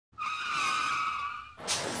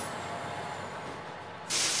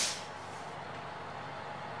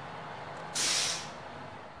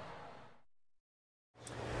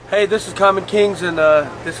Hey, this is Common Kings, and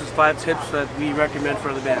this is 5 tips that we recommend for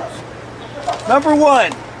other bands. Number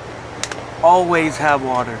 1, always have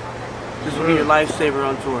water. This will be your lifesaver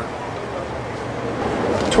on tour.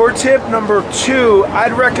 Tour tip number 2,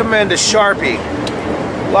 I'd recommend a Sharpie.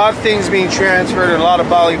 A lot of things being transferred and a lot of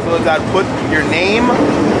bottling fluids. I'd put your name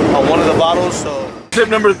on one of the bottles. So tip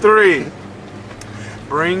number 3,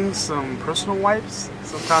 bring some personal wipes.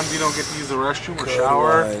 Sometimes you don't get to use the restroom or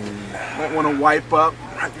shower. You might want to wipe up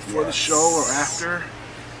right before the show or after,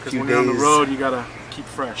 because when you're on the road you gotta keep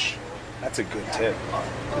fresh. That's a good tip.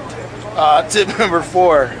 Tip number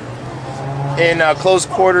 4, in close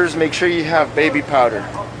quarters, make sure you have baby powder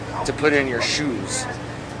to put in your shoes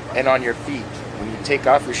and on your feet. When you take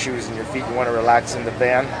off your shoes and your feet, you want to relax in the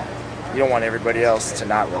van. You don't want everybody else to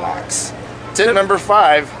not relax. Tip number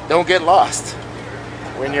 5, don't get lost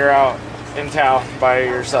when you're out in town by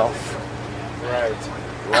yourself.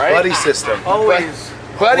 Right. Buddy system. Always.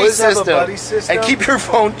 Buddy system. Have a buddy system. And keep your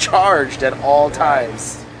phone charged at all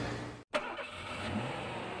times.